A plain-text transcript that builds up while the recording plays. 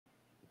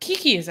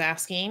Kiki is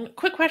asking,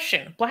 quick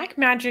question. Black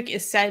magic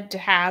is said to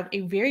have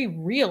a very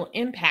real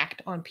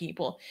impact on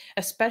people,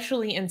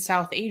 especially in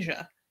South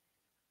Asia.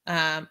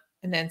 And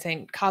then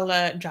saying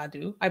Kala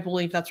Jadu, I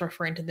believe that's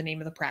referring to the name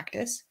of the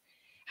practice.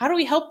 How do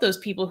we help those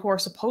people who are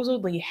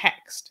supposedly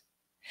hexed?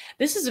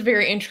 This is a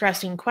very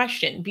interesting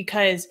question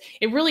because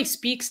it really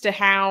speaks to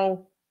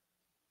how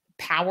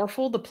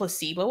powerful the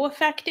placebo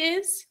effect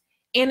is,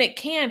 and it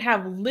can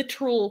have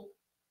literal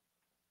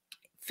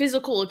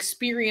physical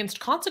experienced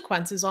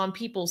consequences on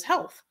people's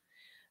health.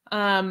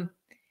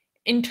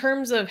 In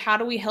terms of how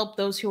do we help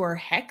those who are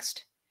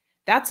hexed,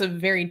 that's a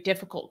very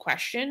difficult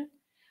question.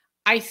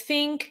 I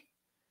think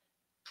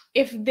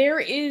if there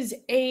is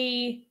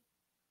a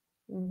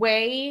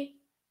way,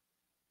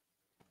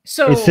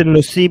 so it's a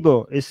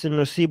nocebo. It's a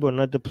nocebo,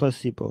 not the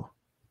placebo,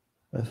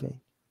 I think.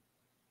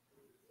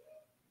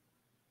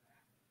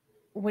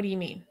 What do you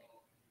mean?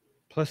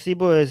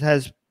 Placebo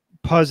has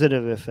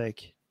positive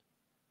effect.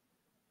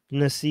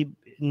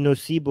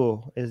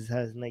 Nocebo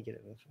has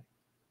negative effect.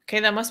 Okay,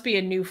 that must be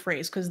a new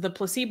phrase because the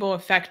placebo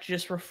effect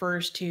just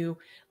refers to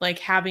like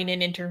having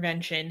an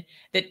intervention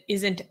that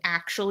isn't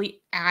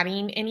actually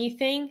adding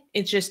anything.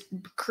 It's just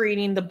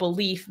creating the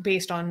belief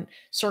based on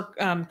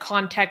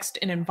context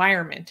and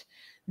environment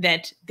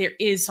that there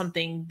is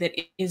something that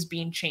is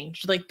being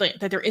changed, like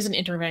that there is an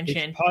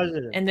intervention. It's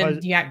positive. And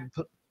then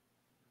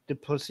the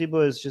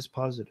placebo is just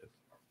positive.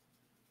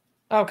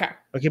 Okay.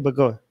 Okay, but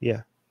go.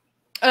 Yeah.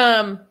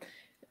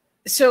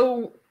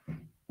 So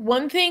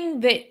one thing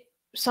that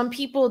some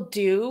people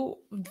do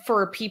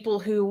for people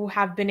who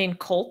have been in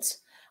cults,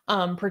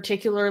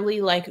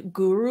 particularly like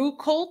guru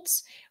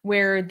cults,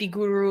 where the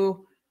guru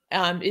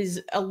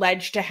is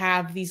alleged to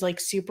have these like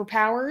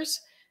superpowers,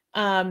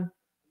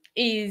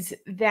 is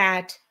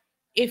that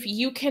if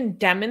you can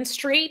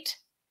demonstrate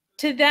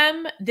to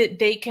them that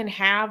they can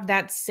have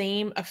that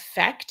same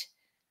effect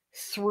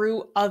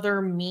through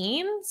other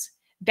means,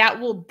 that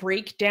will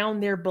break down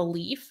their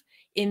belief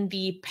in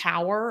the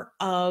power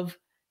of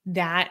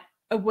that,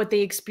 of what they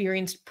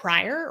experienced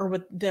prior or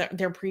what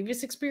their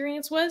previous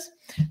experience was.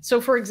 So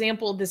for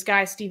example, this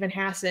guy, Stephen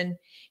Hassan,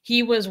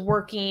 he was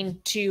working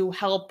to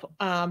help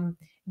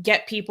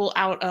get people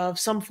out of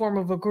some form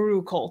of a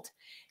guru cult.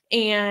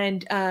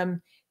 And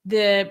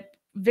the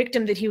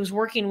victim that he was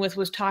working with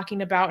was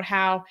talking about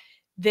how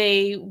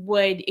they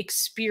would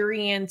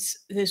experience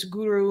this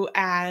guru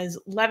as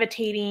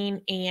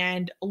levitating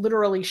and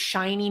literally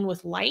shining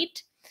with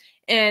light.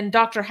 And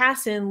Dr.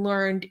 Hassan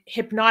learned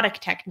hypnotic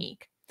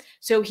technique.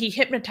 So he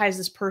hypnotized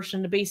this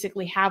person to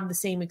basically have the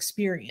same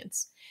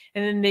experience.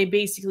 And then they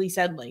basically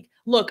said, like,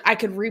 look, I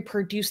could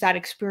reproduce that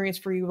experience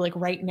for you, like,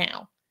 right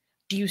now.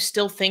 Do you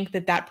still think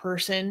that that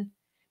person,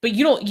 but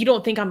you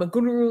don't think I'm a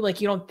guru?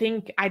 Like, you don't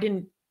think I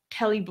didn't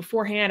tell you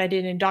beforehand, I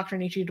didn't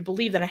indoctrinate you to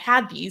believe that I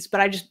had these,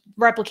 but I just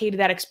replicated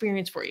that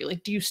experience for you.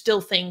 Like, do you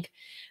still think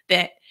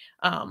that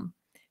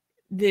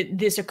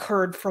this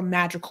occurred from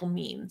magical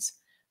means?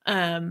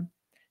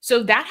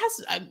 So that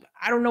has,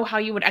 I don't know how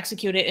you would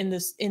execute it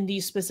in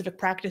these specific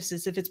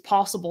practices, if it's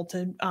possible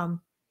to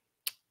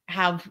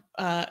have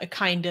a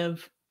kind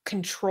of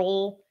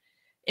control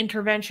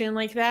intervention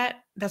like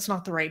that. That's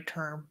not the right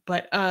term,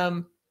 but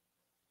yeah,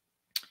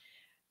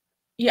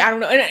 I don't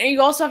know. And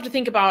you also have to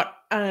think about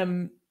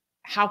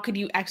how could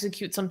you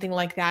execute something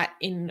like that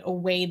in a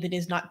way that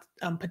is not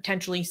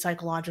potentially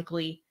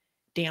psychologically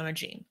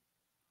damaging.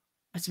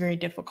 That's very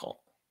difficult.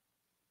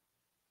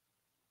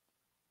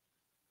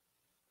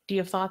 Do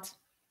you have thoughts?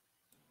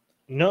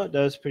 No, that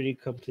was pretty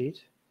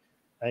complete.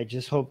 I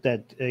just hope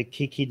that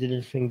Kiki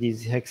didn't think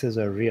these hexes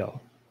are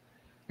real.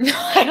 No,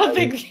 I don't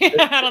think.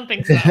 I don't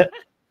think so.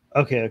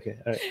 Okay. All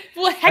right.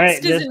 Well,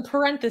 hexed is in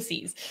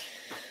parentheses.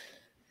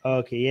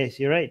 Okay. Yes,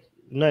 you're right.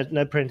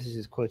 Not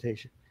parentheses,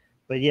 quotation.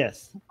 But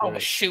yes. Oh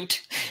right.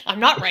 Shoot! I'm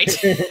not right.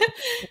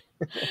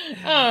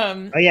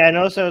 Oh yeah, and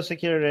also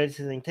Security Red is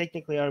saying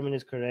technically Armin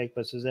is correct,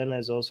 but Susanna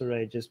is also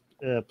right. Just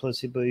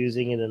placebo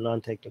using it in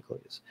non-technical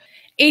use.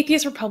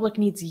 Atheist Republic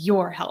needs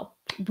your help.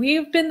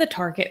 We've been the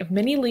target of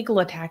many legal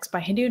attacks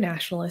by Hindu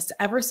nationalists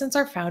ever since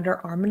our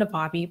founder Armin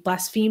Navabi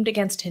blasphemed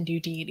against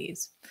Hindu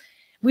deities.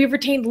 We have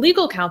retained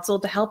legal counsel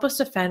to help us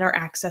defend our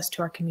access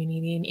to our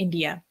community in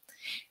India.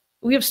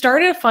 We have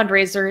started a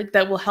fundraiser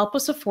that will help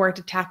us afford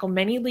to tackle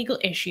many legal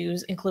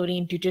issues,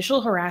 including judicial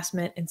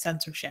harassment and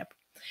censorship.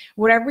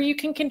 Whatever you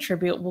can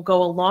contribute will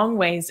go a long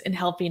ways in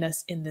helping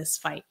us in this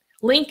fight.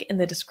 Link in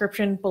the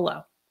description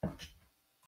below.